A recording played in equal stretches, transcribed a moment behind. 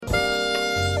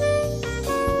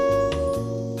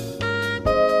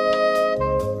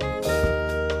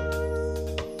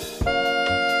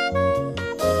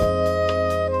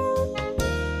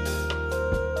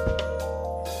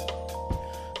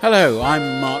Hello,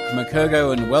 I'm Mark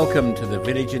McCurgo, and welcome to the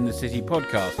Village in the City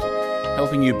podcast,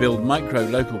 helping you build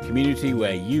micro-local community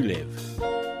where you live.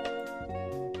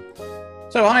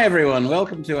 So hi everyone,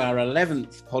 welcome to our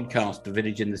 11th podcast of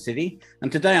Village in the City.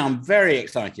 And today I'm very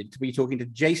excited to be talking to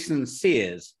Jason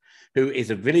Sears, who is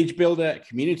a village builder,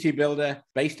 community builder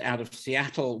based out of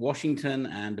Seattle, Washington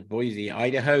and Boise,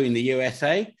 Idaho in the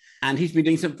USA. And he's been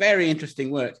doing some very interesting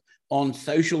work on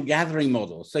social gathering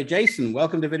models. So Jason,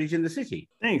 welcome to Village in the City.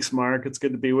 Thanks, Mark. It's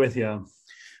good to be with you.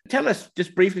 Tell us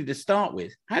just briefly to start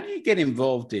with, how did you get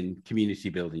involved in community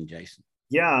building, Jason?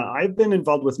 Yeah, I've been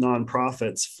involved with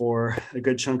nonprofits for a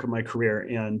good chunk of my career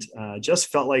and just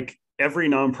felt like every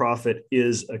nonprofit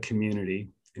is a community.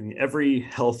 I mean, every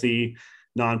healthy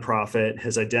nonprofit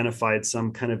has identified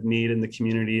some kind of need in the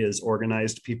community, has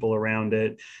organized people around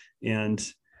it. And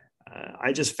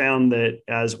I just found that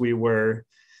as we were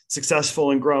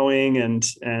successful in growing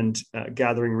and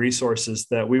gathering resources,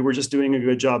 that we were just doing a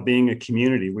good job being a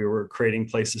community. We were creating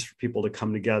places for people to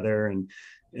come together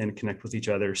and connect with each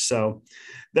other. So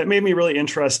that made me really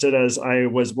interested as I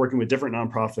was working with different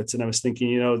nonprofits. And I was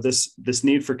thinking, this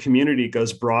need for community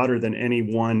goes broader than any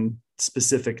one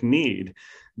specific need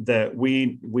that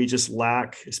we just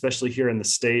lack, especially here in the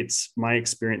States. My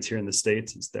experience here in the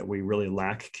States is that we really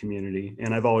lack community.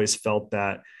 And I've always felt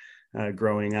that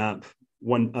growing up.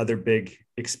 One other big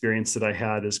experience that I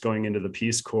had is going into the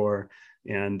Peace Corps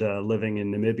and living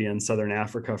in Namibia and Southern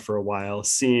Africa for a while,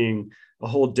 seeing a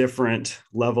whole different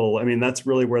level. I mean, that's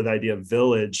really where the idea of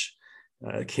village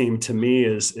came to me,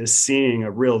 is seeing a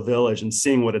real village and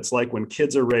seeing what it's like when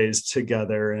kids are raised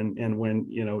together and when,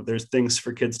 there's things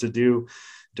for kids to do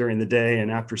during the day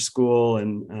and after school.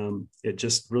 And it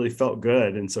just really felt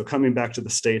good. And so coming back to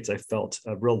the States, I felt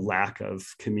a real lack of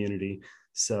community.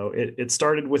 So it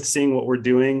started with seeing what we're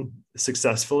doing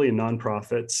successfully in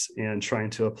nonprofits and trying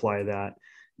to apply that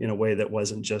in a way that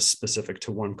wasn't just specific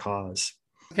to one cause.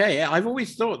 Okay, I've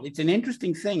always thought it's an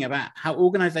interesting thing about how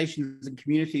organizations and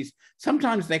communities,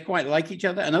 sometimes they're quite like each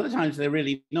other and other times they're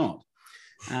really not.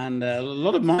 And a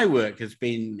lot of my work has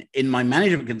been in my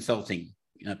management consulting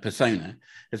persona,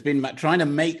 has been trying to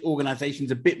make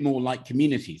organizations a bit more like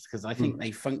communities, because I think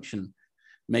they function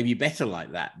maybe better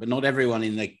like that, but not everyone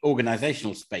in the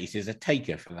organizational space is a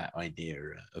taker for that idea,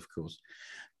 of course.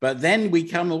 But then we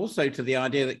come also to the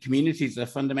idea that communities are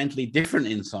fundamentally different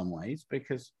in some ways,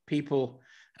 because people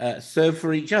serve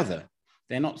for each other.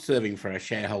 They're not serving for a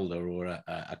shareholder or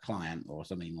a client or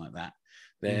something like that.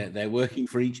 They're working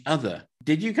for each other.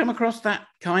 Did you come across that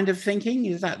kind of thinking?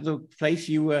 Is that the place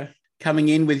you were coming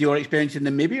in with your experience in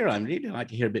Namibia? I'd really like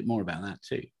to hear a bit more about that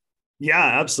too.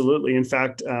 Yeah, absolutely. In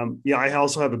fact, I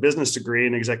also have a business degree,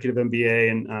 an executive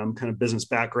MBA, and kind of business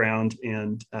background.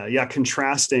 And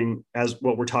contrasting as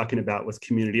what we're talking about with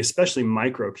community, especially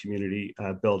micro community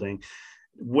building,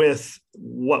 with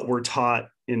what we're taught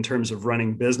in terms of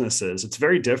running businesses, it's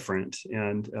very different.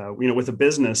 And with a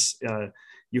business,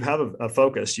 you have a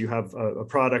focus, you have a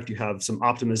product, you have some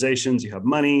optimizations, you have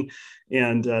money,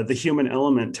 and the human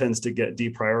element tends to get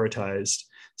deprioritized.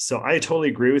 So I totally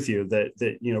agree with you that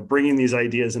bringing these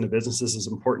ideas into businesses is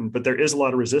important, but there is a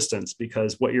lot of resistance,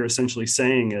 because what you're essentially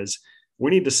saying is we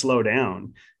need to slow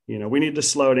down. We need to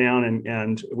slow down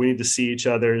and we need to see each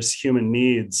other's human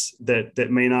needs that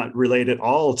may not relate at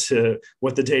all to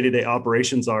what the day-to-day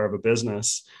operations are of a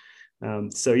business.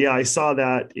 I saw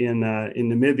that in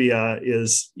Namibia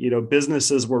is,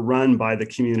 businesses were run by the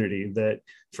community. That,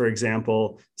 for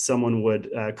example, someone would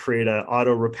create an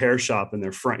auto repair shop in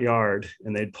their front yard,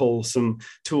 and they'd pull some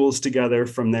tools together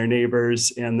from their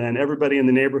neighbors, and then everybody in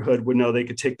the neighborhood would know they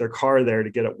could take their car there to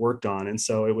get it worked on. And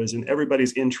so it was in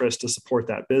everybody's interest to support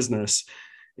that business.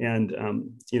 And,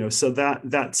 so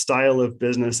that style of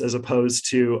business, as opposed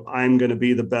to I'm going to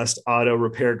be the best auto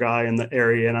repair guy in the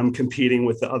area and I'm competing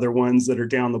with the other ones that are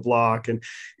down the block. And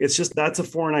it's just, that's a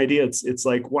foreign idea. It's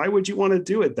like, why would you want to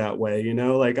do it that way?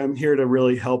 I'm here to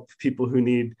really help people who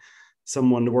need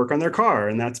someone to work on their car,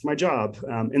 and that's my job.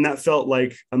 And that felt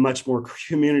like a much more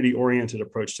community oriented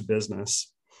approach to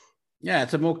business. Yeah,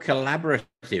 it's a more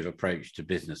collaborative approach to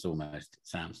business almost, it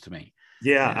sounds to me.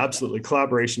 Yeah, absolutely.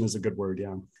 Collaboration is a good word.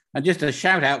 Yeah. And just a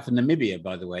shout out for Namibia,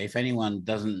 by the way. If anyone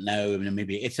doesn't know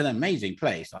Namibia, it's an amazing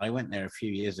place. I went there a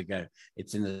few years ago.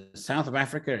 It's in the south of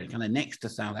Africa, kind of next to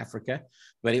South Africa,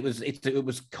 but it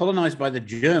was colonized by the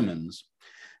Germans.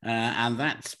 And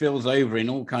that spills over in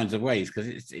all kinds of ways,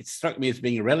 because it struck me as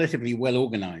being relatively well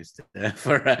organized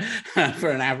for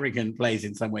an African place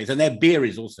in some ways. And their beer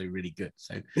is also really good.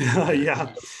 So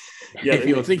if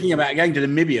you're thinking about going to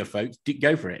Namibia, folks,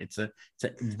 go for it. It's a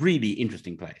really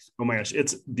interesting place. Oh my gosh,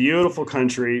 it's beautiful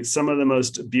country. Some of the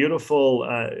most beautiful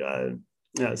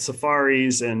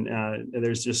safaris, and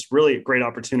there's just really great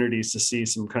opportunities to see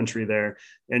some country there.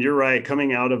 And you're right,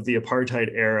 coming out of the apartheid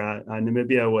era,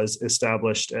 Namibia was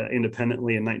established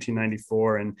independently in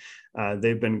 1994, and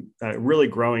they've been really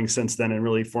growing since then and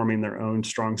really forming their own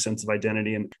strong sense of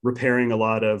identity and repairing a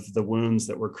lot of the wounds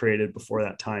that were created before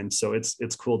that time. So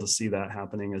it's cool to see that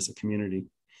happening as a community.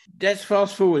 Let's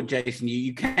fast forward, Jason.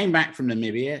 You came back from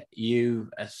Namibia. You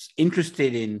are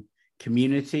interested in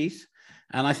communities.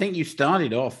 And I think you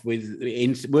started off with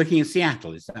working in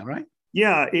Seattle. Is that right?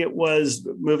 Yeah, it was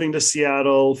moving to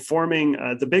Seattle, forming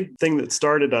the big thing that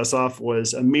started us off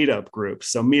was a meetup group.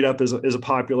 So Meetup is a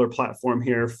popular platform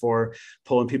here for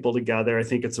pulling people together. I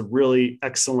think it's a really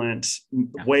excellent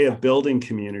way of building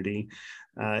community.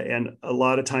 And a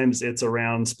lot of times it's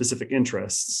around specific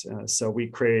interests. So we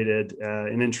created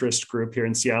an interest group here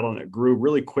in Seattle, and it grew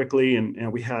really quickly.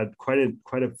 And we had quite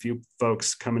a few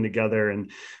folks coming together,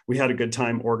 and we had a good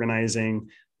time organizing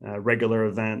regular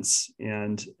events,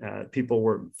 and people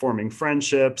were forming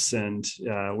friendships. And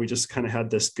we just kind of had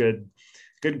this good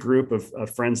group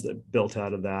of friends that built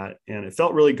out of that, and it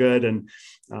felt really good. And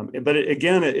but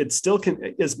it still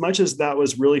can, as much as that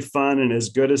was really fun and as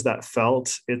good as that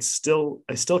felt, I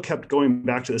still kept going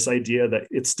back to this idea that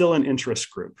it's still an interest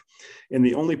group, and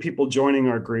the only people joining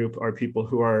our group are people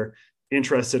who are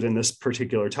interested in this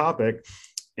particular topic.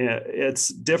 It's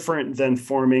different than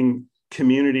forming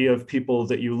community of people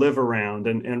that you live around,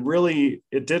 and really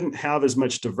it didn't have as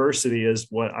much diversity as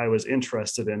what I was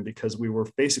interested in, because we were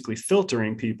basically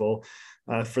filtering people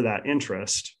for that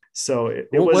interest. So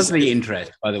what was the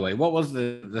interest, by the way? What was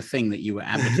the thing that you were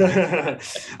advertising?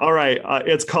 All right,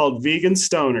 it's called Vegan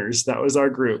Stoners. That was our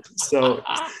group. So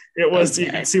it was. Okay.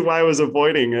 You can see why I was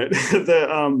avoiding it.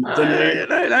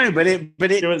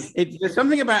 There's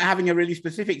something about having a really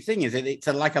specific thing. Is it? It's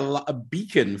like a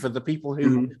beacon for the people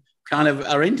who kind of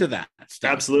are into that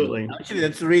stuff. Absolutely. Actually,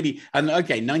 that's really, and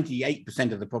okay,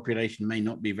 98% of the population may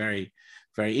not be very,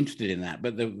 very interested in that,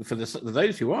 but for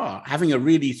those who are, having a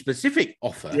really specific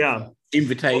offer,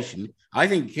 invitation, I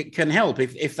think it can help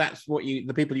if that's what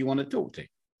the people you want to talk to.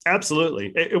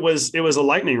 Absolutely. It was a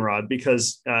lightning rod,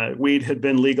 because weed had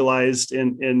been legalized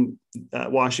in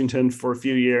Washington for a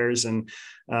few years, and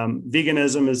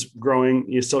veganism is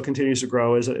growing. It still continues to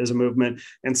grow as a movement.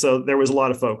 And so there was a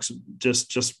lot of folks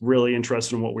just really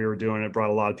interested in what we were doing. It brought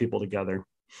a lot of people together.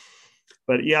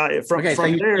 But yeah, from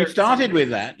there, you started with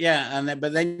that,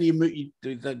 but then you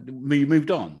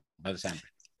moved on by the sound of it.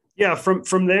 Yeah,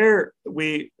 from there,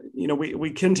 we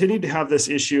continued to have this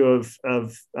issue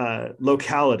of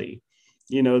locality,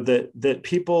 that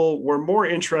people were more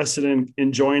interested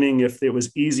in joining if it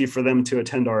was easy for them to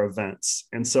attend our events.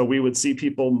 And so we would see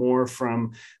people more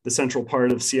from the central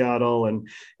part of Seattle. And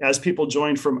as people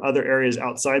joined from other areas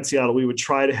outside Seattle, we would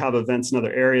try to have events in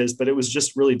other areas, but it was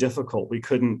just really difficult. We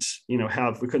couldn't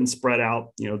spread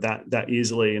out, that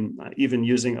easily. And even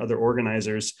using other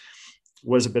organizers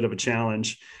was a bit of a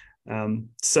challenge.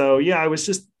 I was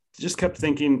just kept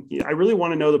thinking, I really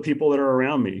want to know the people that are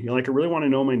around me. I really want to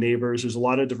know my neighbors. There's a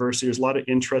lot of diversity. There's a lot of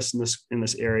interest in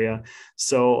this area.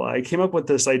 So I came up with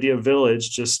this idea of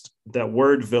village. Just that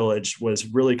word village was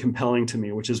really compelling to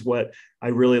me, which is what I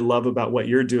really love about what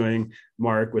you're doing,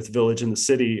 Mark, with Village in the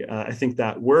City. I think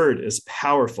that word is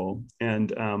powerful,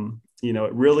 and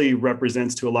it really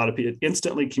represents to a lot of people. It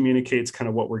instantly communicates kind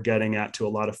of what we're getting at to a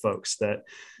lot of folks. That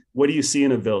what do you see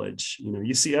in a village?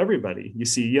 You see everybody. You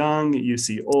see young, you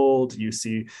see old, you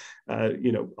see,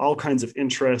 all kinds of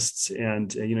interests,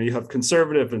 and you have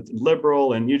conservative and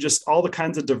liberal, and you just all the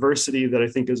kinds of diversity that I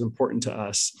think is important to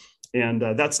us. And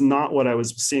that's not what I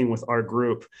was seeing with our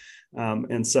group.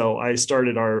 And so I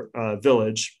started our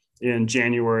village in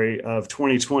January of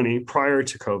 2020, prior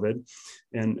to COVID.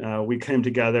 And we came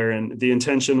together, and the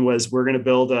intention was we're going to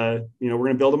build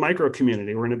a micro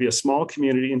community. We're going to be a small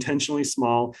community, intentionally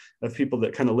small, of people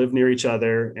that kind of live near each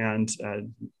other. And,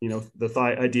 the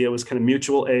idea was kind of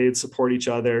mutual aid, support each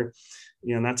other.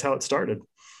 And that's how it started.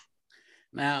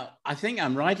 Now, I think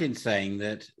I'm right in saying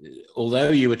that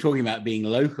although you were talking about being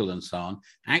local and so on,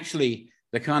 actually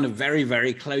the kind of very,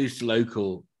 very close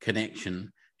local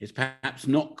connection is perhaps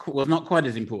was not quite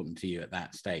as important to you at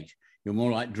that stage. You're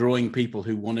more like drawing people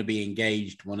who want to be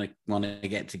engaged, want to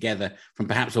get together from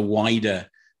perhaps a wider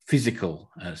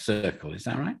physical circle. Is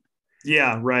that right?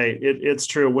 Yeah, right. It's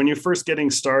true. When you're first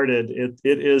getting started,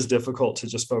 it is difficult to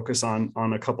just focus on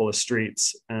a couple of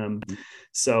streets.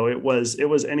 So it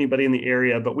was anybody in the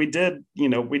area, but we did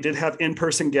have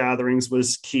in-person gatherings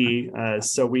was key.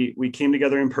 So we came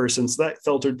together in person. So that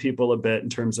filtered people a bit in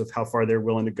terms of how far they're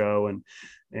willing to go, and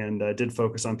did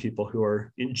focus on people who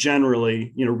are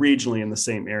generally, regionally in the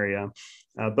same area.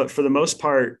 But for the most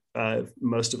part,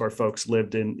 most of our folks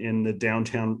lived in the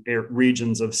downtown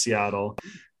regions of Seattle,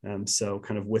 so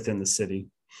kind of within the city.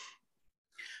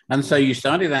 And so you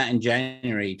started that in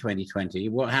January 2020.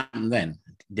 What happened then?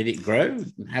 Did it grow?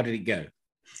 How did it go?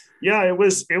 Yeah, it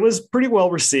was pretty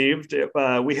well received.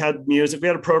 We had music. We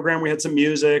had a program. We had some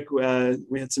music.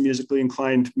 We had some musically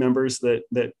inclined members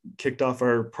that kicked off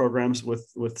our programs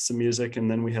with some music, and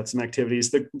then we had some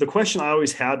activities. The question I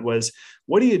always had was,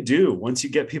 what do you do once you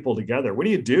get people together? What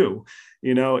do you do?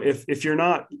 You know, if you're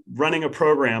not running a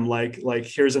program like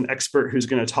here's an expert who's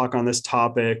going to talk on this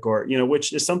topic, or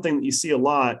which is something that you see a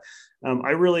lot.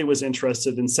 I really was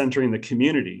interested in centering the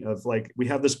community of like, we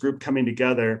have this group coming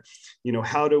together,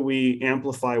 how do we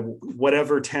amplify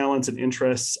whatever talents and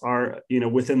interests are,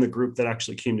 within the group that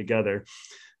actually came together.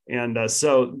 And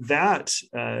so that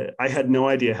I had no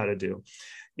idea how to do.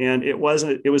 And it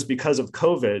was because of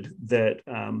COVID that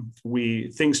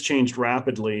things changed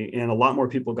rapidly and a lot more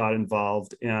people got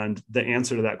involved. And the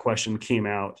answer to that question came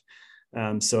out.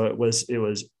 So it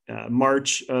was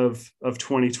March of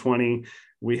 2020.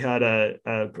 We had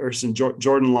a person,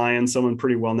 Jordan Lyon, someone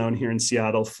pretty well known here in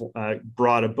Seattle,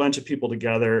 brought a bunch of people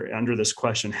together under this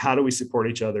question: how do we support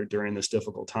each other during this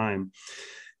difficult time?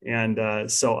 And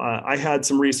so I had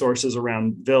some resources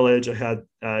around Village. I had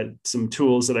some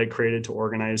tools that I created to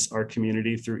organize our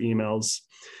community through emails.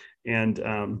 And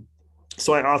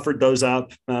so I offered those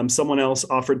up. Someone else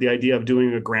offered the idea of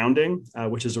doing a grounding,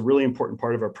 which is a really important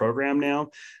part of our program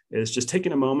now, is just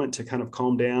taking a moment to kind of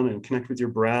calm down and connect with your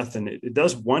breath. And it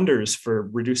does wonders for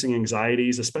reducing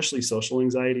anxieties, especially social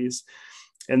anxieties.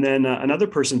 And then another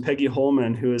person, Peggy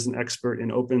Holman, who is an expert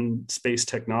in open space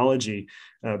technology,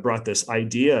 brought this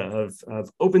idea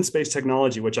of open space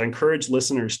technology, which I encourage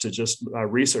listeners to just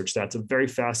research. That's a very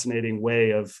fascinating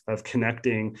way of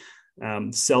connecting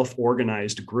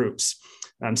self-organized groups.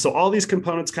 So all these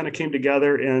components kind of came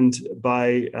together, and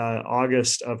by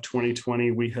August of 2020,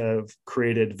 we have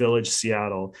created Village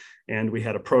Seattle, and we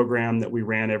had a program that we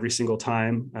ran every single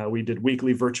time. We did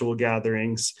weekly virtual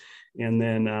gatherings, and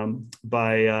then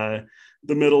by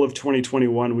the middle of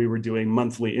 2021, we were doing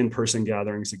monthly in-person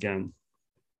gatherings again.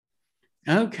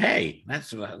 Okay,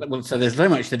 well. So there's so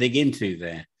much to dig into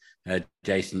there.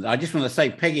 Jason, I just want to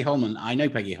say, Peggy Holman, I know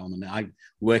Peggy Holman. I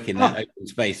work in that open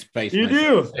space. You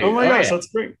do? Too. Oh my gosh, yeah. That's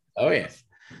great. Oh yes.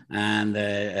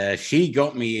 And she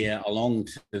got me along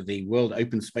to the World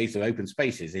Open Space of Open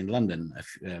Spaces in London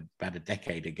about a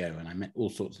decade ago, and I met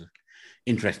all sorts of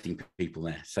interesting people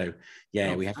there. So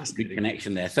yeah, we have a good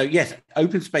connection there. So yes,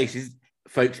 open spaces,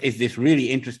 folks, is this really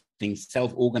interesting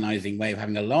self-organizing way of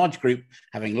having a large group,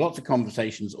 having lots of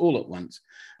conversations all at once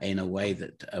in a way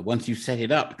that once you set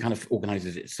it up, kind of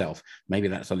organizes itself. Maybe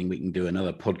that's something we can do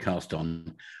another podcast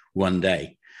on one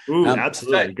day. Ooh,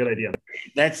 absolutely. So, good idea.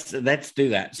 Let's do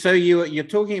that. So you're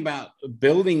talking about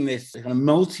building this kind of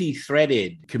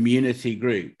multi-threaded community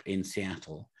group in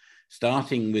Seattle,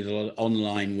 starting with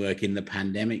online work in the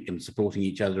pandemic and supporting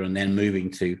each other, and then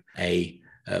moving to a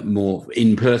more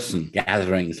in-person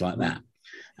gatherings like that.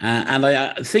 And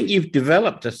I think you've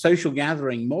developed a social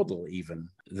gathering model even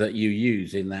that you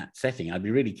use in that setting. I'd be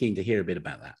really keen to hear a bit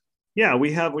about that. Yeah,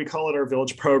 we call it our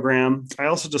Village program. I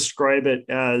also describe it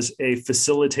as a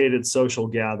facilitated social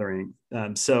gathering.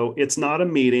 So it's not a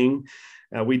meeting.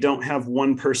 We don't have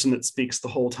one person that speaks the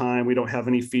whole time. We don't have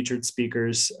any featured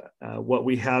speakers. What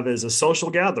we have is a social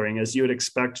gathering, as you would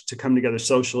expect to come together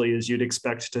socially, as you'd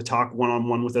expect to talk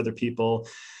one-on-one with other people.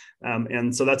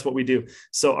 And so that's what we do.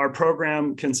 So our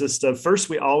program consists of, first,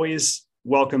 we always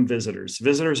welcome visitors.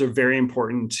 Visitors are very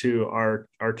important to our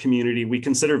community. We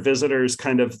consider visitors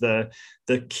kind of the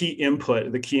key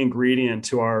input, the key ingredient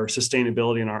to our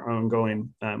sustainability and our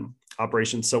ongoing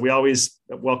operations. So we always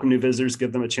welcome new visitors,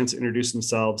 give them a chance to introduce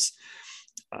themselves.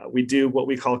 We do what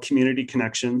we call community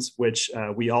connections, which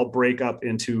we all break up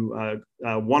into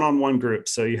one-on-one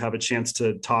groups. So you have a chance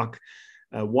to talk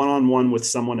one-on-one with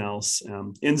someone else.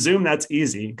 In Zoom, that's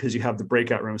easy because you have the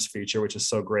breakout rooms feature, which is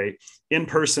so great. In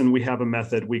person, we have a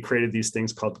method. We created these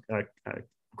things called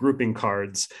grouping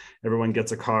cards. Everyone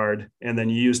gets a card, and then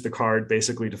you use the card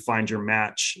basically to find your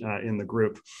match in the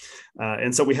group.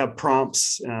 And so we have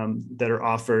prompts that are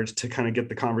offered to kind of get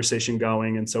the conversation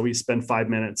going. And so we spend 5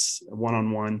 minutes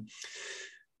one-on-one.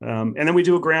 And then we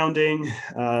do a grounding.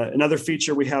 Another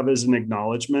feature we have is an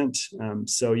acknowledgement.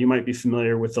 So you might be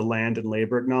familiar with the land and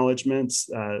labor acknowledgements.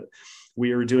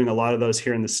 we are doing a lot of those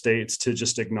here in the States to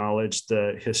just acknowledge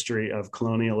the history of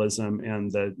colonialism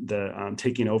and the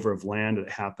taking over of land that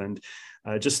happened,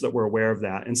 just so that we're aware of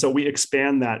that. And so we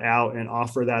expand that out and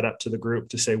offer that up to the group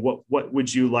to say, what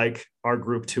would you like our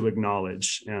group to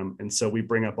acknowledge? And so we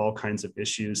bring up all kinds of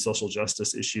issues, social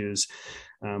justice issues,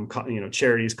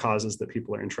 charities, causes that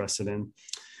people are interested in.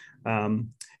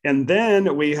 And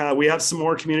then we have some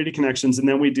more community connections, and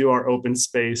then we do our open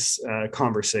space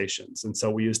conversations. And so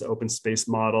we use the open space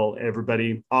model.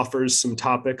 Everybody offers some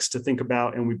topics to think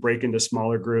about, and we break into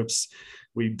smaller groups.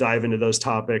 We dive into those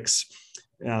topics.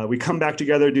 We come back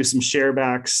together, do some share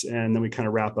backs, and then we kind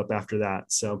of wrap up after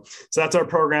that. So that's our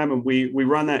program, and we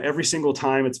run that every single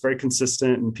time. It's very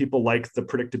consistent, and people like the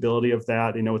predictability of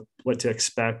that. They know what to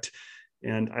expect.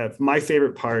 And my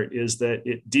favorite part is that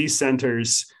it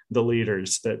decenters the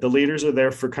leaders. That the leaders are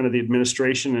there for kind of the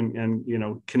administration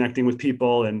and connecting with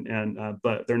people,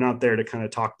 but they're not there to kind of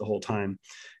talk the whole time.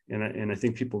 And I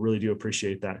think people really do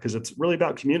appreciate that, because it's really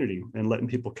about community and letting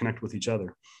people connect with each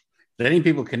other. Letting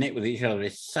people connect with each other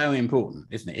is so important,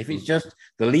 isn't it? If it's just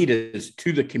the leaders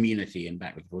to the community and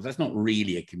backwards and forwards, that's not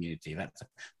really a community.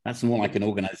 That's more like an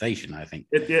organization, I think.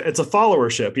 It's a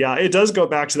followership. Yeah, it does go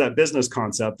back to that business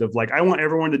concept of like, I want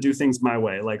everyone to do things my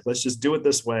way. Like, let's just do it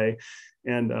this way.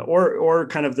 And or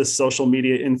kind of this social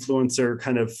media influencer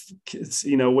kind of,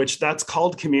 which that's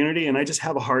called community. And I just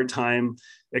have a hard time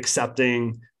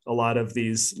accepting a lot of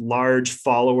these large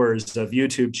followers of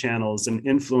YouTube channels and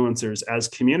influencers as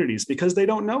communities, because they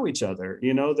don't know each other.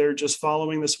 They're just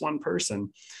following this one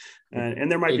person,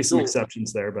 and there might be some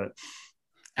exceptions there, but.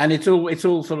 And it's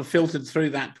all sort of filtered through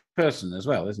that person as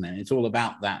well, isn't it? It's all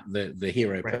about that, the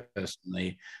hero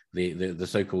person, the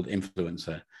so-called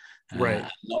influencer. Right.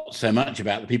 Not so much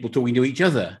about the people talking to each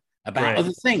other about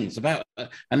other things,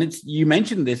 and you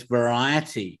mentioned this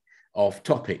variety of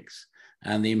topics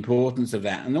and the importance of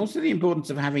that, and also the importance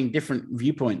of having different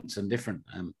viewpoints and different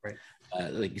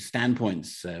like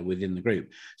standpoints within the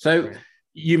group. So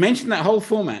you mentioned that whole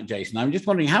format, Jason. I'm just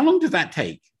wondering, how long does that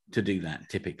take to do that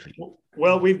typically?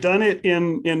 Well, we've done it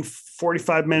in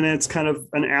 45 minutes, kind of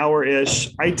an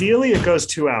hour-ish. Ideally, it goes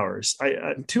 2 hours.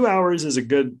 2 hours is a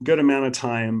good amount of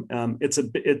time.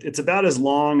 It's about as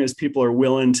long as people are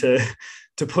willing to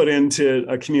put into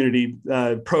a community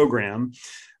program.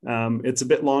 It's a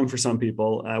bit long for some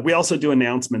people. We also do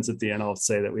announcements at the end. I'll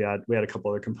say that we had a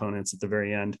couple other components at the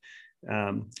very end.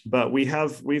 But we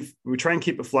try and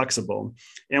keep it flexible,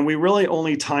 and we really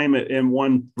only time it in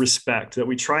one respect, that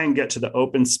we try and get to the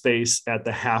open space at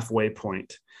the halfway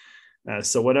point.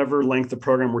 So whatever length of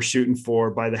program we're shooting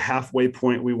for, by the halfway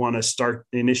point, we want to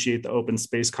initiate the open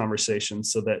space conversation,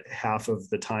 so that half of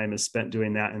the time is spent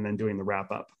doing that and then doing the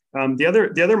wrap up.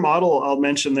 The other model I'll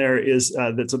mention there is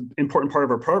that's an important part of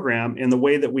our program, and the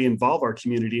way that we involve our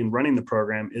community in running the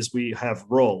program is we have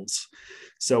roles.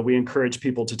 So we encourage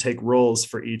people to take roles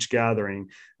for each gathering.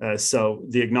 So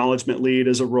the acknowledgement lead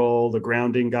is a role, the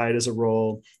grounding guide is a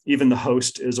role, even the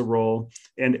host is a role,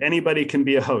 and anybody can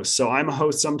be a host. So I'm a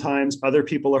host sometimes, other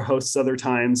people are hosts other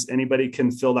times. Anybody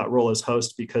can fill that role as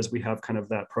host, because we have kind of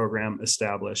that program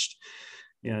established.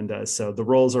 And so the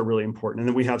roles are really important. And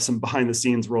then we have some behind the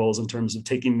scenes roles in terms of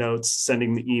taking notes,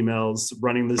 sending the emails,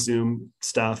 running the Zoom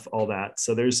stuff, all that.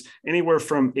 So there's anywhere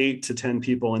from 8 to 10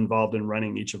 people involved in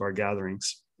running each of our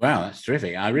gatherings. Wow, that's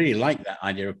terrific. I really like that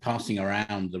idea of passing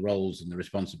around the roles and the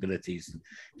responsibilities, and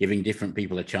giving different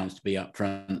people a chance to be up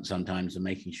front sometimes, and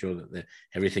making sure that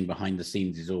everything behind the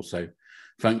scenes is also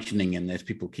functioning, and there's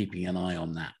people keeping an eye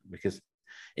on that, because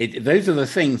those are the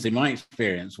things in my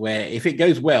experience where if it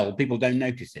goes well, people don't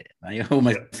notice it. They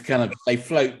almost they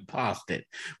float past it.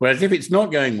 Whereas if it's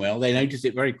not going well, they notice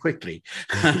it very quickly.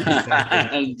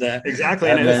 Exactly.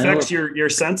 And it affects your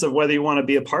sense of whether you want to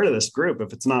be a part of this group.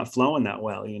 If it's not flowing that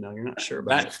well, you're not sure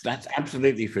about it. That's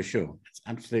absolutely for sure. It's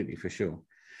absolutely for sure.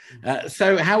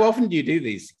 So how often do you do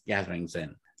these gatherings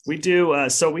then? We do.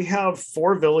 So we have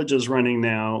 4 villages running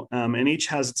now, and each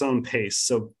has its own pace.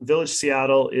 So Village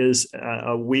Seattle is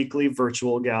a weekly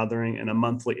virtual gathering and a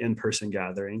monthly in-person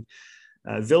gathering.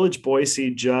 Village Boise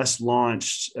just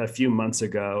launched a few months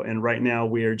ago, and right now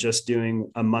we are just doing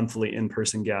a monthly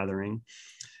in-person gathering.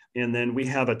 And then we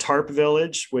have a TARP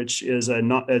village, which is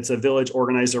it's a village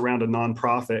organized around a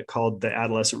nonprofit called the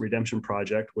Adolescent Redemption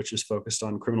Project, which is focused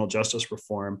on criminal justice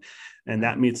reform, and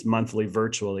that meets monthly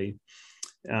virtually.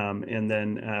 And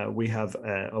then we have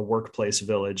a workplace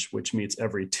village, which meets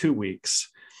every 2 weeks.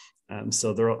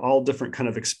 So there are all different kind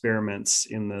of experiments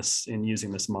in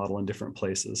using this model in different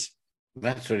places.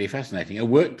 That's really fascinating. A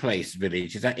workplace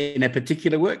village, is that in a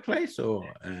particular workplace or?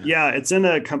 Yeah, it's in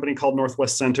a company called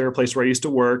Northwest Center, a place where I used to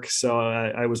work. So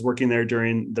I was working there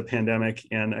during the pandemic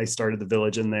and I started the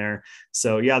village in there.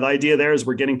 So yeah, the idea there is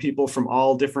we're getting people from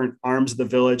all different arms of the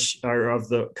village or of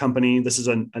the company. This is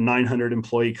a 900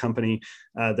 employee company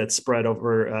that's spread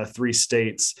over 3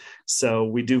 states. So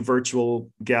we do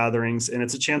virtual gatherings, and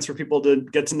it's a chance for people to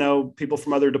get to know people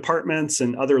from other departments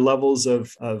and other levels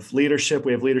of leadership.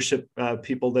 We have leadership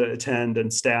people that attend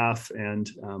and staff. And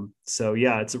so,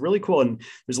 yeah, it's really cool. And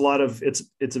there's a lot of, it's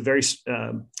a very,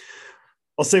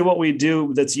 I'll say what we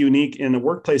do that's unique in the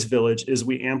workplace village is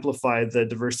we amplify the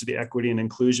diversity, equity, and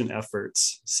inclusion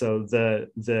efforts. So the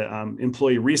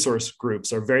employee resource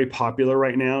groups are very popular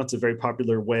right now. It's a very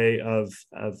popular way of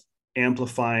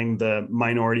amplifying the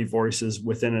minority voices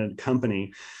within a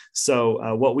company.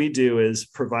 So what we do is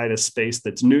provide a space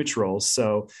that's neutral.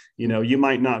 So, you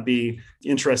might not be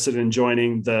interested in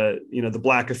joining the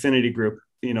Black affinity group,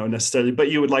 necessarily, but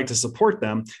you would like to support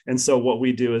them. And so what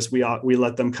we do is we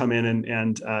let them come in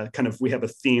and kind of, we have a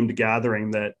themed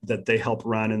gathering that they help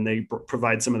run, and they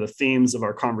provide some of the themes of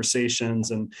our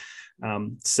conversations. And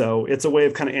so it's a way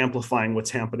of kind of amplifying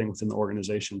what's happening within the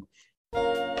organization.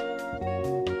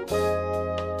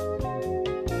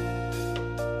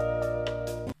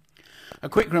 A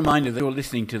quick reminder that you're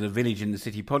listening to the Village in the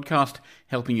City podcast,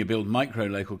 helping you build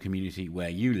micro-local community where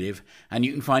you live. And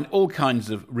you can find all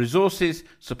kinds of resources,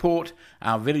 support,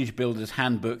 our Village Builders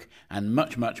Handbook, and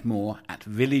much, much more at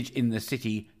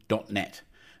villageinthecity.net.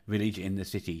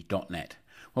 Villageinthecity.net.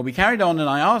 Well, we carried on, and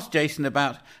I asked Jason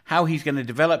about how he's going to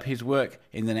develop his work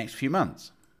in the next few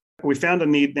months. We found a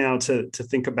need now to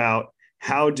think about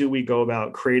how do we go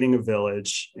about creating a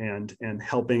village and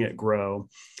helping it grow.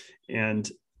 And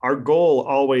our goal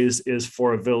always is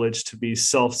for a village to be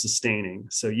self-sustaining.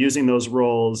 So using those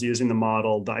roles, using the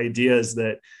model, the idea is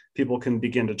that people can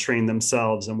begin to train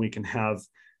themselves and we can have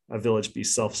a village be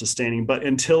self-sustaining. But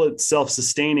until it's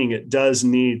self-sustaining, it does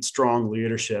need strong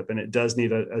leadership, and it does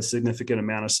need a significant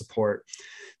amount of support.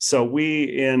 So we,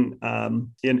 in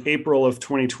April of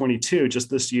 2022, just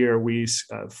this year, we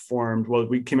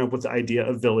we came up with the idea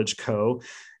of Village Co.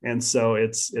 And so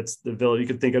it's the village, you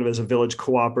could think of it as a village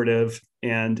cooperative,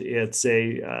 and it's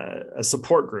a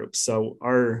support group. So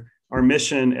our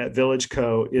mission at Village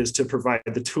Co. is to provide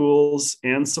the tools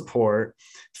and support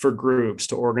for groups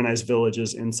to organize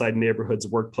villages inside neighborhoods,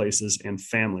 workplaces, and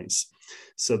families.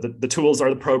 So the tools are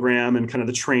the program and kind of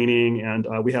the training, and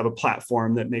we have a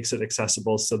platform that makes it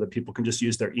accessible so that people can just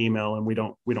use their email, and we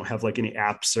don't have like any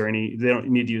apps or they don't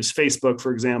need to use Facebook,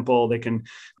 for example. They can,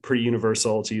 pretty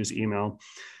universal to use email.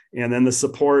 And then the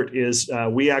support is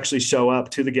we actually show up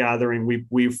to the gathering.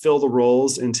 We fill the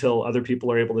roles until other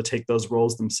people are able to take those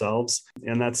roles themselves.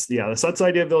 And that's the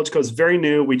idea of Village Co. is very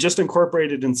new. We just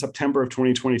incorporated in September of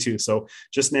 2022. So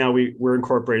just now we're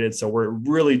incorporated. So we're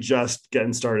really just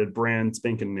getting started, brand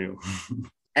spanking new.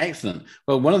 Excellent.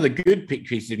 Well, one of the good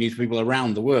pieces of news for people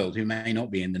around the world who may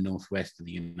not be in the Northwest of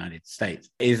the United States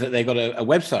is that they've got a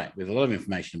website with a lot of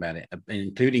information about it,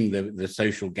 including the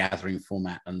social gathering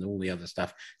format and all the other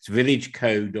stuff. It's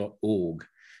villageco.org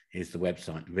is the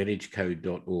website,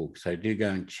 villageco.org. So do go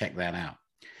and check that out.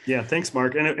 Yeah, thanks,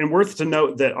 Mark. And worth to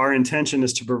note that our intention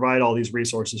is to provide all these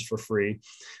resources for free,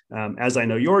 as I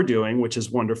know you're doing, which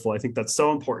is wonderful. I think that's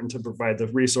so important to provide the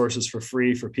resources for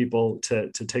free for people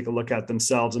to take a look at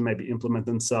themselves and maybe implement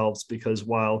themselves, because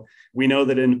while we know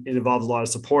that it involves a lot of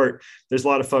support, there's a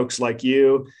lot of folks like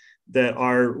you that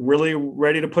are really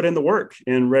ready to put in the work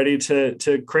and ready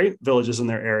to create villages in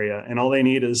their area. And all they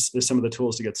need is some of the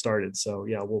tools to get started. So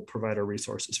yeah, we'll provide our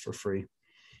resources for free.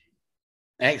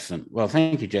 Excellent. Well,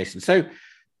 thank you, Jason. So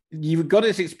you've got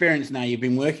this experience now. You've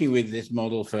been working with this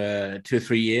model for 2 or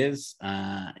 3 years.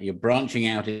 You're branching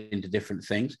out into different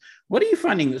things. What are you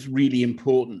finding that's really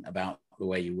important about the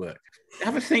way you work?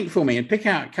 Have a think for me and pick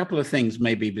out a couple of things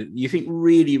maybe that you think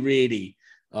really, really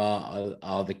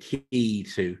are the key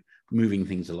to moving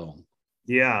things along.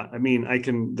 Yeah, I mean,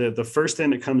 the first thing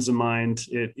that comes to mind,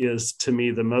 it is to me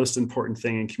the most important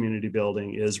thing in community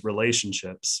building is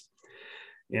relationships.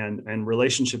 And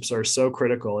relationships are so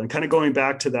critical. And kind of going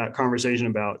back to that conversation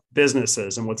about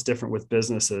businesses and what's different with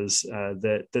businesses,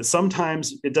 that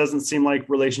sometimes it doesn't seem like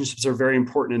relationships are very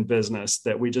important in business,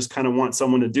 that we just kind of want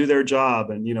someone to do their job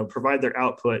and, provide their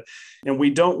output. And we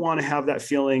don't want to have that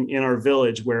feeling in our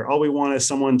village where all we want is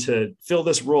someone to fill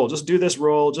this role, just do this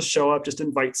role, just show up, just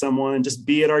invite someone, just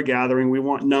be at our gathering. We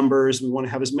want numbers. We want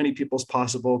to have as many people as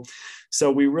possible. So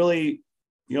we really,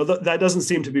 that doesn't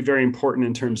seem to be very important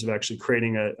in terms of actually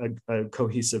creating a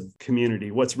cohesive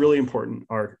community. What's really important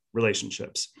are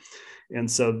relationships. And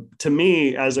so to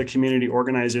me, as a community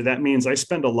organizer, that means I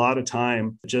spend a lot of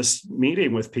time just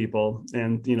meeting with people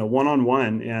and,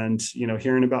 one-on-one and,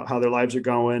 hearing about how their lives are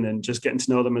going and just getting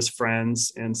to know them as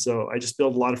friends. And so I just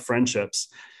build a lot of friendships.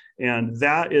 And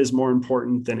that is more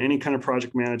important than any kind of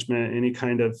project management, any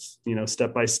kind of,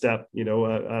 step-by-step,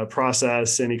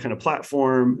 process, any kind of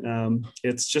platform.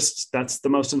 It's just, that's the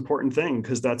most important thing,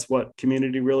 because that's what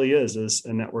community really is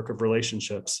a network of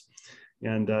relationships.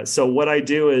 And so what I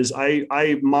do is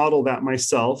I model that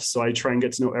myself. So I try and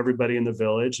get to know everybody in the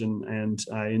village, and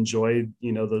I enjoy,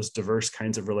 those diverse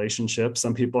kinds of relationships.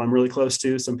 Some people I'm really close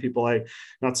to, some people I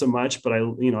not so much, but I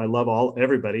love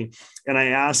everybody. And I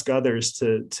ask others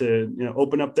to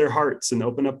open up their hearts and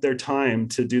open up their time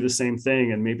to do the same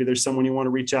thing. And maybe there's someone you want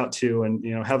to reach out to and,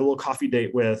 have a little coffee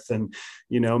date with, and,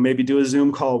 maybe do a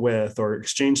Zoom call with, or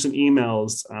exchange some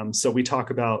emails. So we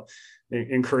talk about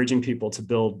encouraging people to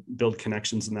build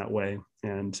connections in that way.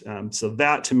 And so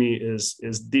that to me is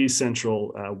the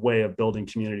central way of building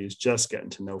communities, just getting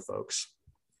to know folks.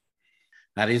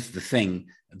 That is the thing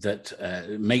that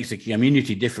makes a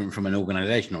community different from an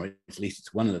organization, or at least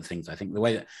it's one of the things. I think the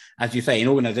way that, as you say, in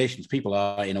organizations, people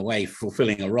are in a way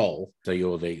fulfilling a role. So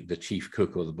you're the chief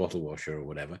cook or the bottle washer or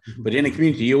whatever. Mm-hmm. But in a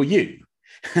community, you're you.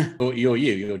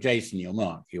 You're Jason, you're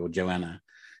Mark, you're Joanna,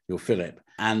 you're Philip.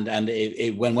 And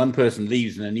when one person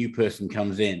leaves and a new person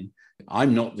comes in,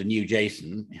 I'm not the new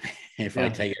Jason. If I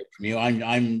take it from you,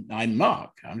 I'm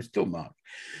Mark. I'm still Mark.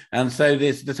 And so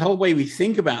this whole way we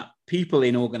think about people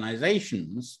in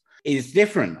organizations is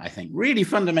different, I think, really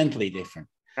fundamentally different.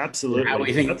 Absolutely. How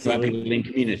we think about people in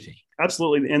community.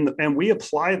 Absolutely. And we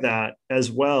apply that as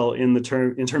well in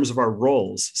terms of our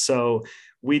roles. So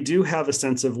we do have a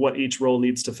sense of what each role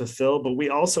needs to fulfill, but we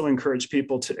also encourage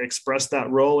people to express that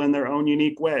role in their own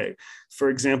unique way. For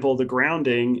example, the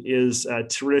grounding is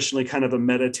traditionally kind of a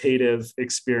meditative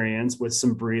experience with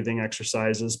some breathing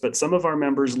exercises, but some of our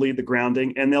members lead the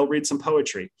grounding and they'll read some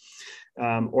poetry.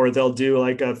 Or they'll do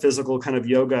like a physical kind of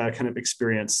yoga kind of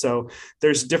experience. So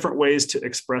there's different ways to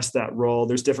express that role.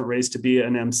 There's different ways to be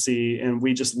an MC. And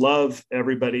we just love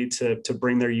everybody to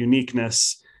bring their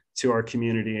uniqueness to our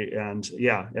community. And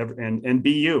and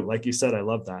be you. Like you said, I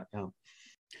love that. Yeah.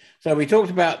 So we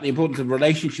talked about the importance of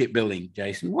relationship building,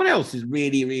 Jason. What else is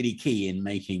really, really key in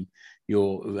making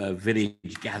your village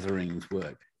gatherings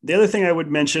work? The other thing I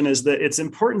would mention is that it's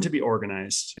important to be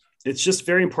organized. It's just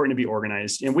very important to be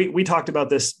organized. And we talked about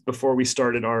this before we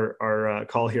started our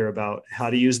call here about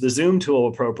how to use the Zoom tool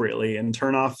appropriately and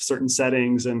turn off certain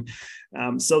settings. And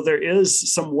so there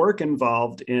is some work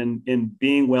involved in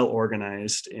being well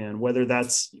organized, and whether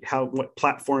that's what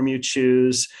platform you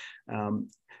choose.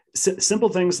 Simple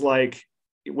things like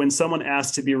when someone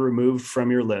asks to be removed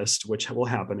from your list, which will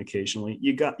happen occasionally,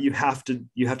 you have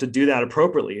to do that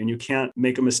appropriately, and you can't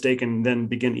make a mistake and then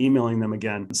begin emailing them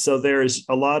again. So there's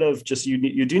a lot of just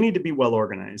you do need to be well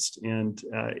organized, and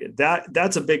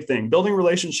that's a big thing. Building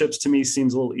relationships to me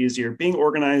seems a little easier. Being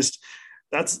organized,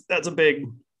 that's a big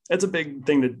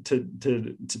thing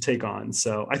to take on.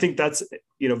 So I think that's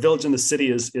Village in the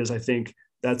City is I think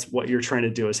that's what you're trying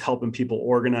to do, is helping people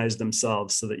organize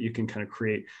themselves so that you can kind of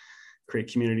create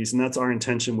communities. And that's our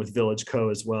intention with Village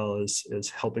Co as well, is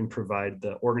helping provide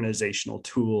the organizational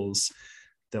tools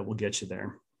that will get you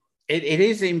there. It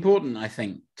is important, I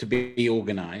think, to be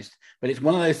organized, but it's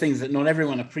one of those things that not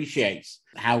everyone appreciates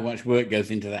how much work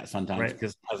goes into that sometimes, right?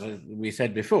 Because as we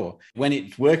said before, when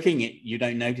it's working, you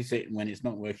don't notice it, and when it's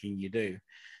not working, you do.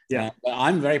 Yeah. But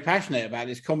I'm very passionate about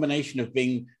this combination of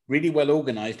being really well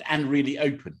organized and really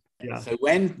open. Yeah. So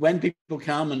when people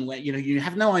come and when you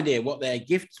have no idea what their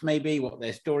gifts may be, what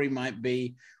their story might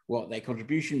be, what their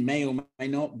contribution may or may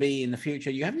not be in the future,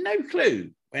 you have no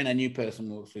clue when a new person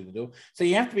walks through the door. So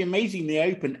you have to be amazingly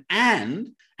open, and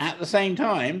at the same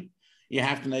time, you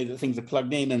have to know that things are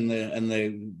plugged in and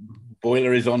the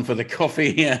boiler is on for the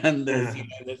coffee, and there's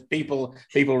people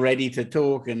ready to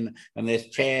talk, and there's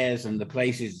chairs and the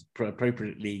place is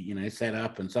appropriately set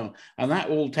up and so on. And that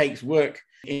all takes work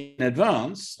in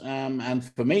advance. And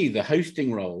for me, the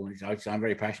hosting role, which I'm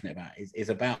very passionate about, is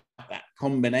about that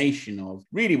combination of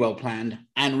really well planned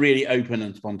and really open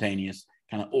and spontaneous,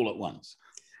 kind of all at once.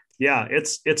 Yeah,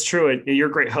 it's true. You're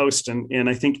a great host. And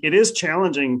I think it is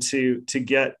challenging to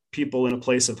get people in a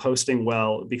place of hosting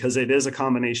well, because it is a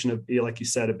combination of, like you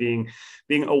said, of being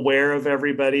aware of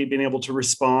everybody, being able to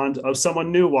respond. Oh,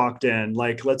 someone new walked in,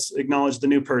 like, let's acknowledge the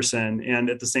new person,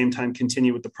 and at the same time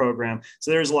continue with the program.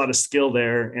 So there's a lot of skill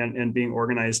there, and being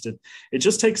organized. It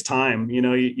just takes time.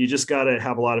 You just got to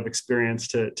have a lot of experience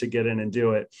to get in and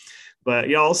do it. But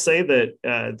yeah, I'll say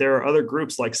that there are other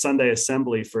groups like Sunday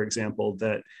Assembly, for example,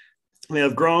 that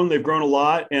They've grown a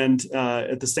lot. And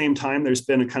at the same time, there's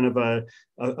been a kind of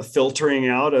a filtering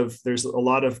out of, there's a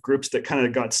lot of groups that kind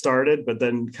of got started, but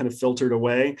then kind of filtered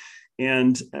away.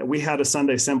 And we had a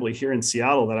Sunday assembly here in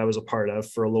Seattle that I was a part of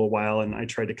for a little while. And I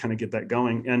tried to kind of get that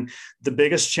going. And the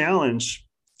biggest challenge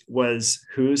was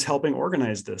who's helping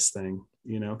organize this thing,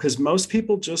 because most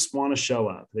people just want to show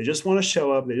up. They just want to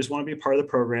show up. They just want to be part of the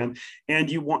program. And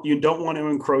you don't want to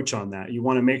encroach on that. You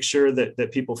want to make sure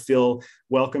that people feel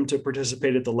welcome to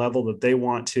participate at the level that they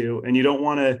want to. And you don't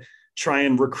want to try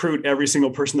and recruit every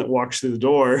single person that walks through the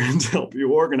door to help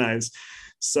you organize.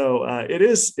 So it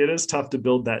is tough to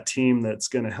build that team that's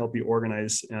going to help you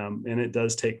organize. And it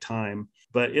does take time.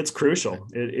 But it's crucial.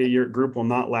 Your group will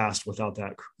not last without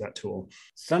that tool.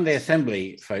 Sunday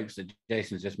Assembly, folks, that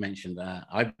Jason's just mentioned,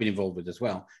 I've been involved with as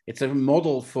well. It's a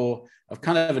model of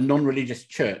kind of a non-religious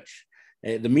church.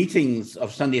 The meetings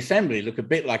of Sunday Assembly look a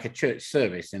bit like a church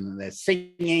service, and there's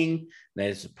singing,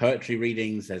 there's poetry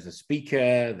readings, there's a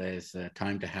speaker, there's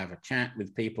time to have a chat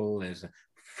with people, there's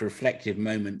reflective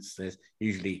moments, there's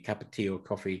usually a cup of tea or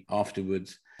coffee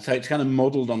afterwards. So it's kind of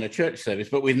modeled on a church service,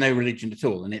 but with no religion at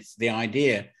all. And it's the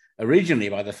idea originally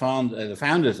by the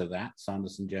founders of that,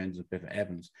 Sanderson Jones and Clifford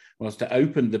Evans, was to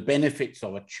open the benefits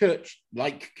of a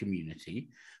church-like community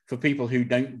for people who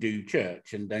don't do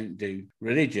church and don't do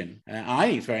religion. I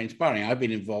think it's very inspiring. I've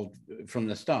been involved from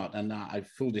the start, and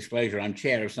full disclosure, I'm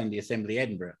chair of Sunday Assembly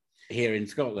Edinburgh here in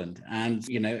Scotland. And,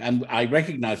 and I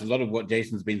recognize a lot of what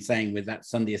Jason's been saying with that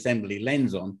Sunday Assembly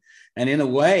lens on. And in a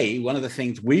way, one of the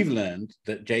things we've learned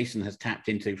that Jason has tapped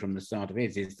into from the start of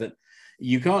his is that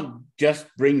you can't just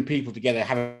bring people together,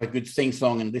 have a good sing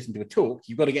song and listen to a talk.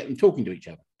 You've got to get them talking to each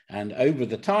other. And over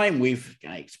the time, we've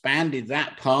expanded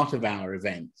that part of our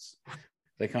events,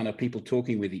 the kind of people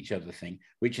talking with each other thing,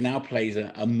 which now plays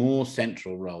a more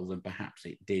central role than perhaps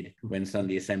it did when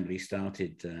Sunday Assembly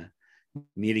started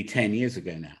nearly 10 years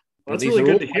ago now. Well, that's really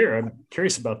good to hear. I'm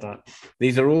curious about that.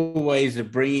 These are all ways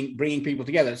of bringing people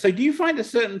together. So do you find a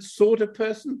certain sort of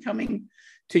person coming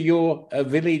to your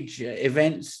village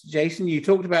events, Jason? You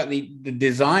talked about the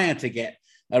desire to get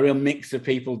a real mix of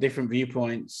people, different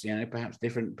viewpoints, perhaps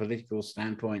different political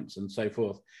standpoints and so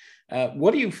forth.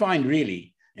 What do you find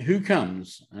really? Who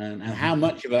comes and how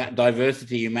much of that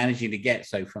diversity are you managing to get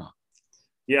so far?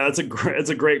 Yeah, it's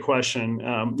a great question.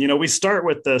 We start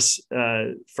with this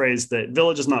phrase that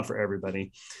village is not for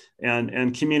everybody,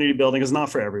 and community building is not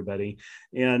for everybody,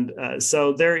 and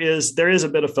so there is a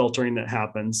bit of filtering that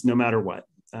happens no matter what.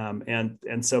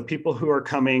 And so people who are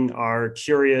coming are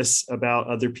curious about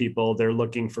other people. They're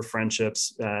looking for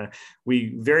friendships.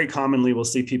 We very commonly will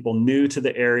see people new to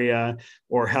the area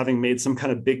or having made some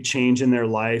kind of big change in their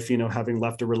life, having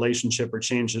left a relationship or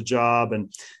changed a job.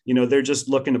 And, they're just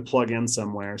looking to plug in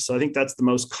somewhere. So I think that's the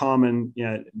most common,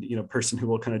 person who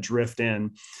will kind of drift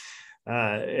in.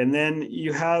 And then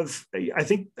you have, I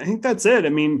think that's it. I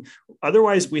mean,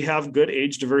 otherwise we have good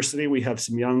age diversity. We have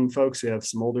some young folks, we have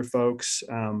some older folks.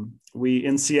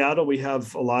 In Seattle, we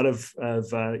have a lot of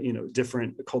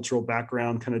different cultural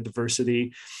background kind of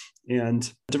diversity,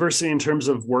 and diversity in terms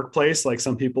of workplace. Like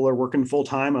some people are working full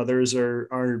time, others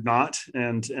are not.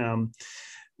 And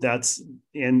that's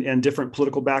and different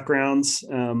political backgrounds.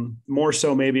 More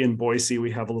so maybe in Boise,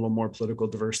 we have a little more political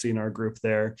diversity in our group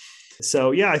there. So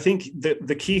yeah, I think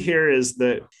the key here is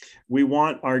that we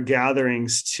want our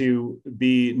gatherings to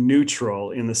be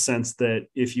neutral, in the sense that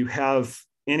if you have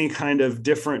any kind of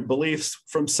different beliefs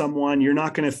from someone, you're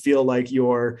not going to feel like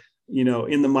you're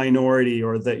in the minority,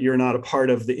 or that you're not a part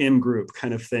of the in group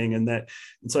kind of thing. And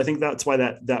so I think that's why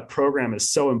that program is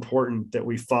so important, that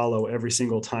we follow every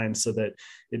single time, so that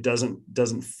it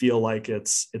doesn't feel like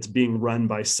it's being run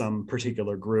by some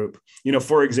particular group.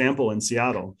 For example, in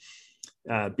Seattle,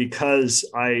 because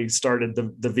I started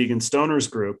the Vegan Stoners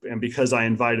group, and because I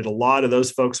invited a lot of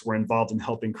those folks who were involved in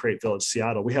helping create Village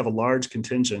Seattle, we have a large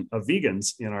contingent of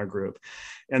vegans in our group.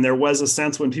 And there was a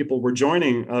sense when people were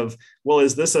joining of, well,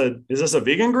 is this a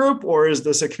vegan group, or is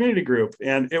this a community group?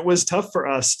 And it was tough for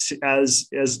us to, as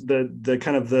the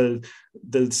kind of the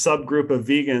subgroup of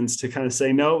vegans, to kind of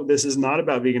say, no, this is not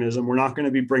about veganism. We're not going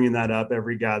to be bringing that up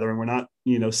every gathering. We're not,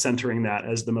 centering that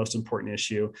as the most important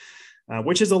issue.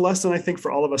 Which is a lesson, I think,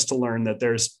 for all of us to learn, that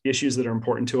there's issues that are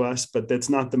important to us, but that's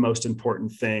not the most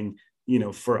important thing,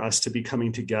 for us to be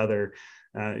coming together,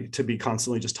 to be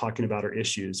constantly just talking about our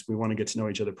issues. We want to get to know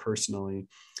each other personally.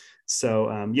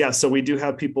 So, so we do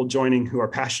have people joining who are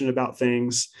passionate about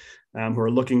things, who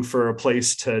are looking for a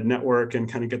place to network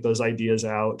and kind of get those ideas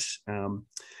out.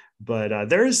 But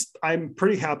I'm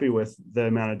pretty happy with the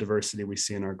amount of diversity we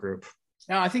see in our group.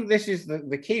 Now, I think this is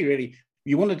the key, really.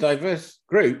 you want a diverse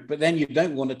group, but then you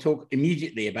don't want to talk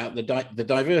immediately about the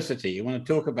diversity. You want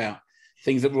to talk about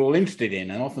things that we're all interested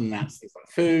in. And often that's things like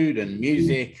food and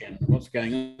music and what's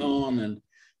going on and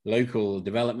local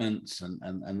developments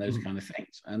and those kind of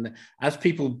things. And as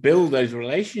people build those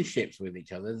relationships with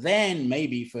each other, then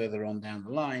maybe further on down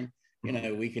the line,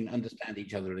 we can understand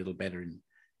each other a little better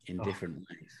in different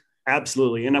ways.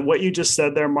 Absolutely. And what you just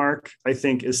said there, Mark, I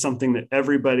think is something that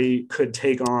everybody could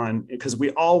take on, because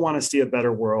we all want to see a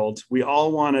better world. We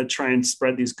all want to try and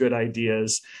spread these good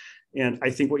ideas. And I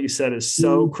think what you said is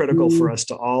so critical for us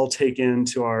to all take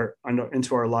into our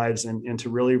lives and to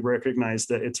really recognize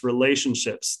that it's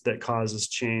relationships that causes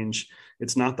change.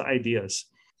 It's not the ideas.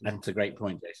 That's a great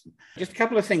point, Jason. Just a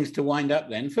couple of things to wind up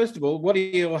then. First of all, what are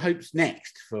your hopes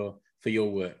next for your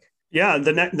work? Yeah,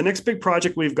 the next big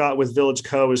project we've got with Village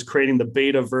Co is creating the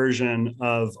beta version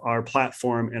of our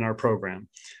platform and our program.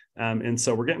 And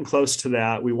so we're getting close to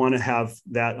that. We want to have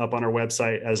that up on our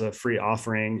website as a free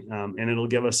offering, and it'll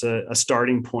give us a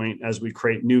starting point as we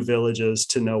create new villages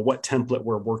to know what template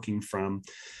we're working from.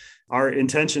 Our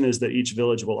intention is that each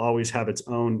village will always have its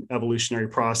own evolutionary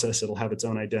process. It'll have its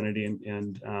own identity,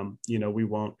 and we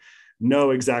won't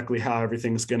know exactly how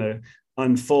everything's going to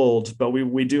unfold, but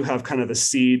we do have kind of a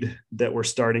seed that we're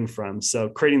starting from. So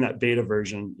creating that beta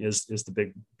version is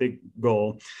the big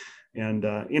goal. And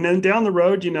then down the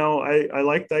road, I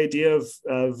like the idea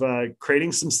of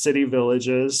creating some city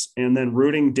villages and then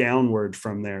rooting downward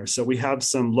from there. So we have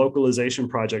some localization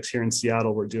projects here in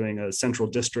Seattle. We're doing a central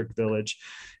district village,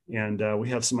 and we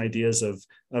have some ideas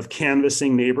of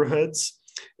canvassing neighborhoods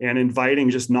and inviting,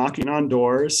 just knocking on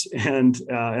doors and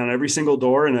on every single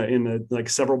door in a like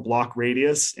several block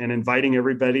radius, and inviting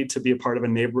everybody to be a part of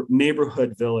a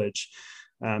neighborhood village.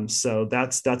 So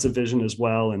that's a vision as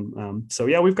well. And so,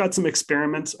 yeah, we've got some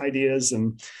experiment ideas.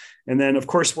 And then, of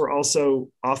course, we're also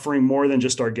offering more than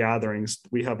just our gatherings.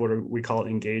 We have what we call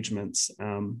engagements,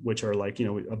 which are like,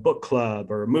 a book club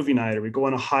or a movie night, or we go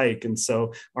on a hike. And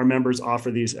so our members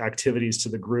offer these activities to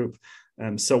the group.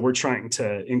 So we're trying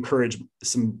to encourage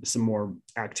some more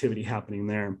activity happening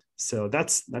there. So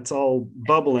that's all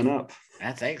bubbling up.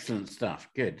 That's excellent stuff.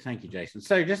 Good. Thank you, Jason.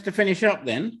 So just to finish up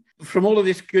then, from all of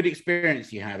this good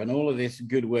experience you have and all of this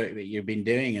good work that you've been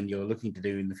doing and you're looking to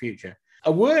do in the future,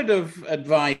 a word of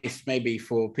advice maybe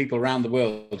for people around the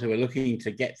world who are looking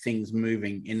to get things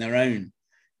moving in their own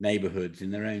neighborhoods, in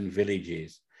their own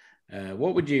villages,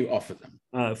 what would you offer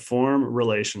them? Form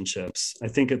relationships. I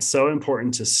think it's so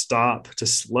important to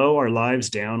slow our lives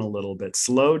down a little bit,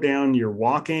 slow down your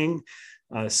walking,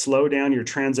 slow down your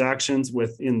transactions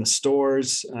within the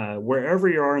stores, wherever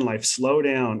you are in life, slow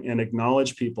down and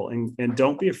acknowledge people, and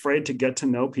don't be afraid to get to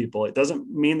know people. It doesn't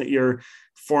mean that you're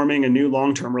forming a new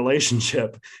long-term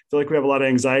relationship. I feel like we have a lot of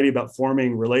anxiety about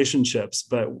forming relationships,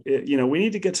 but we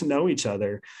need to get to know each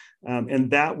other.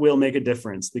 And that will make a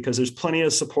difference, because there's plenty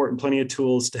of support and plenty of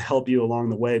tools to help you along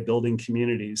the way building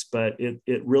communities. But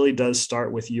it really does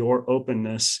start with your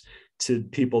openness to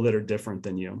people that are different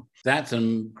than you. That's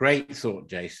a great thought,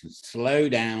 Jason. Slow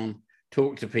down,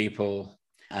 talk to people,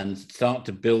 and start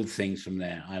to build things from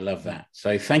there. I love that.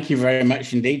 So thank you very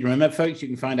much indeed. Remember, folks, you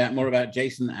can find out more about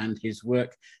Jason and his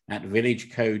work at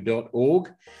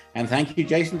villageco.org. And thank you,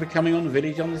 Jason, for coming on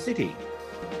Village on the City.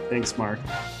 Thanks, Mark.